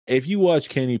if you watch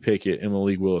Kenny Pickett and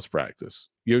Malik Willis practice,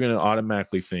 you're going to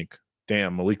automatically think,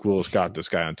 damn, Malik Willis got this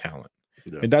guy on talent.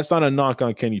 Yeah. And that's not a knock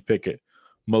on Kenny Pickett.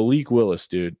 Malik Willis,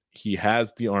 dude, he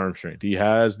has the arm strength. He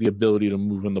has the ability to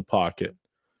move in the pocket.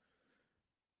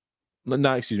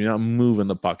 Not move in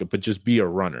the pocket, but just be a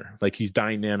runner. Like, he's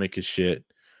dynamic as shit.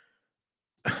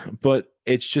 But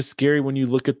it's just scary when you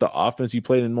look at the offense he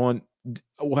played in one.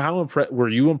 How impressed were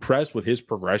you impressed with his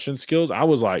progression skills? I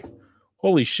was like,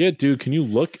 holy shit, dude, can you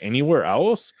look anywhere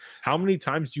else? How many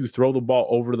times do you throw the ball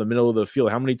over to the middle of the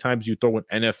field? How many times do you throw an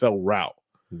NFL route?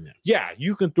 Yeah,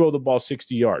 you can throw the ball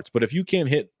 60 yards, but if you can't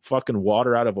hit fucking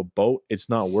water out of a boat, it's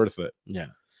not worth it. Yeah.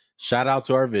 Shout out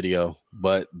to our video,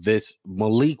 but this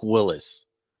Malik Willis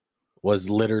was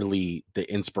literally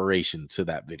the inspiration to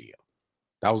that video.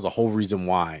 That was the whole reason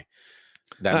why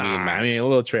that me and Max. I mean, a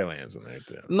little Trey Lance in there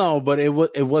too. No, but it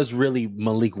was really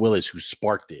Malik Willis who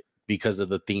sparked it because of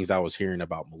the things I was hearing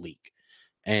about Malik.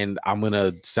 And I'm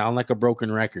gonna sound like a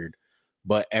broken record,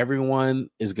 but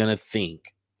everyone is gonna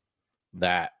think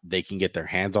that they can get their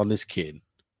hands on this kid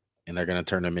and they're gonna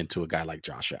turn him into a guy like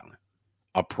Josh Allen,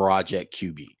 a project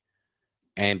QB.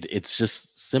 And it's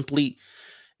just simply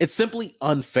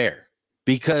unfair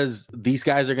because these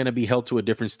guys are going to be held to a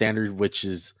different standard, which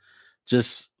is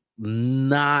just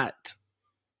not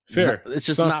fair. It's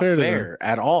just not fair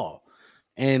at all.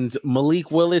 And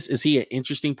Malik Willis, is he an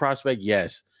interesting prospect?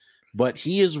 Yes, but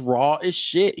he is raw as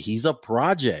shit. He's a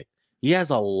project. He has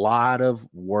a lot of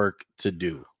work to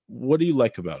do. What do you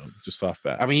like about him? Just off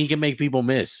bat. I mean, he can make people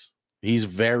miss. He's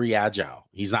very agile.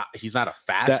 He's not a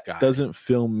fast guy. That doesn't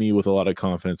fill me with a lot of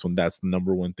confidence when that's the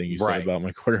number one thing you say about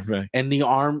my quarterback. And the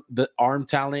arm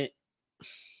talent.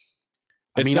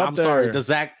 I mean, I'm sorry.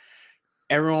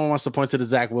 Everyone wants to point to the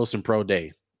Zach Wilson Pro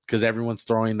Day because everyone's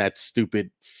throwing that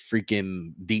stupid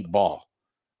freaking deep ball,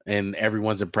 and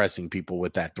everyone's impressing people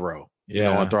with that throw. Yeah, you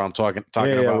know what throw I'm talking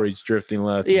about? Where he's drifting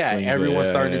left. Yeah, everyone's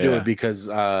starting to do it because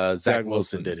Zach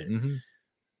Wilson did it. Mm-hmm.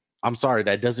 I'm sorry,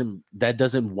 that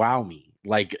doesn't wow me.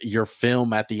 Like, your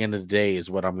film at the end of the day is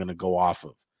what I'm going to go off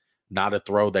of, not a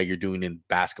throw that you're doing in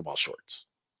basketball shorts.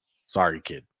 Sorry,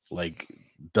 kid. Like,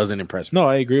 doesn't impress me. No,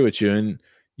 I agree with you. And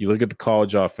you look at the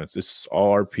college offense, it's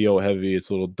all RPO heavy.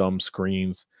 It's little dumb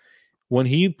screens. When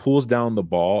he pulls down the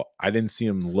ball, I didn't see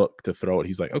him look to throw it.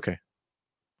 He's like, okay,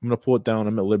 I'm going to pull it down.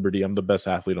 I'm at liberty. I'm the best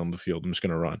athlete on the field. I'm just going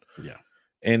to run. Yeah.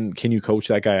 And can you coach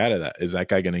that guy out of that? Is that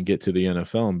guy going to get to the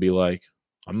NFL and be like,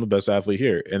 I'm the best athlete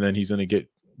here, and then he's going to get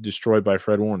destroyed by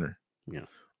Fred Warner,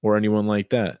 or anyone like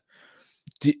that?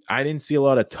 I didn't see a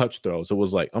lot of touch throws. It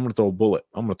was like, I'm going to throw a bullet.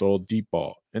 I'm going to throw a deep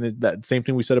ball. And that same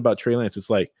thing we said about Trey Lance.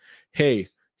 It's like, hey,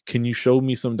 can you show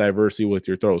me some diversity with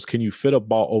your throws? Can you fit a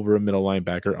ball over a middle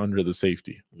linebacker under the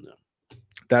safety? No.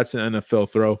 That's an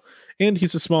NFL throw. And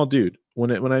he's a small dude.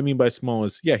 When I mean by small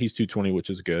is, yeah, he's 220,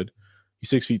 which is good. He's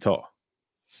 6 feet tall.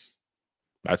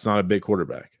 That's not a big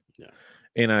quarterback. Yeah.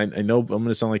 And I know I'm going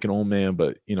to sound like an old man,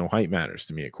 but, height matters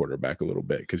to me at quarterback a little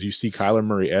bit because you see Kyler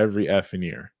Murray every effing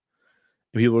year.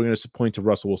 And people are going to point to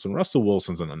Russell Wilson. Russell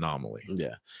Wilson's an anomaly.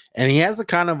 Yeah. And he has a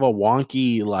kind of a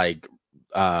wonky,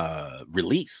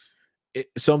 release.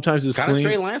 Sometimes it's kind clean.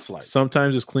 Of Trey Lance-like.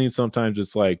 Sometimes it's clean. Sometimes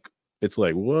it's like,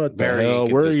 what the hell?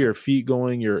 Where are your feet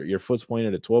going? Your foot's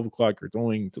pointed at 12 o'clock. You're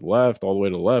going to the left, all the way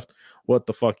to the left. What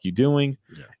the fuck you doing?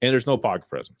 Yeah. And there's no pocket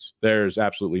presence. There's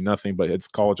absolutely nothing, but it's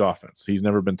college offense. He's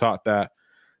never been taught that.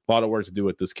 A lot of work to do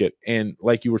with this kid. And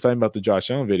like you were talking about the Josh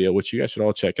Allen video, which you guys should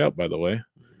all check out, by the way.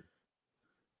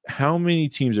 How many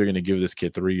teams are going to give this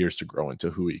kid 3 years to grow into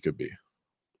who he could be?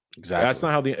 Exactly. That's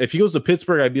not how if he goes to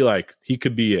Pittsburgh, I'd be like, he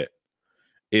could be it.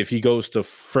 If he goes to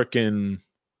frickin',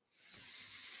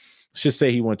 let's just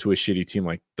say he went to a shitty team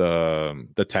like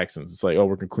the Texans. It's like, oh,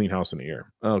 we're going to clean house in a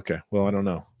year. Okay. Well, I don't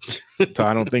know. So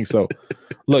I don't think so.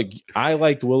 Look, I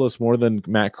liked Willis more than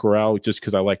Matt Corral just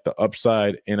because I like the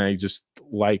upside and I just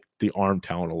like the arm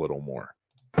talent a little more.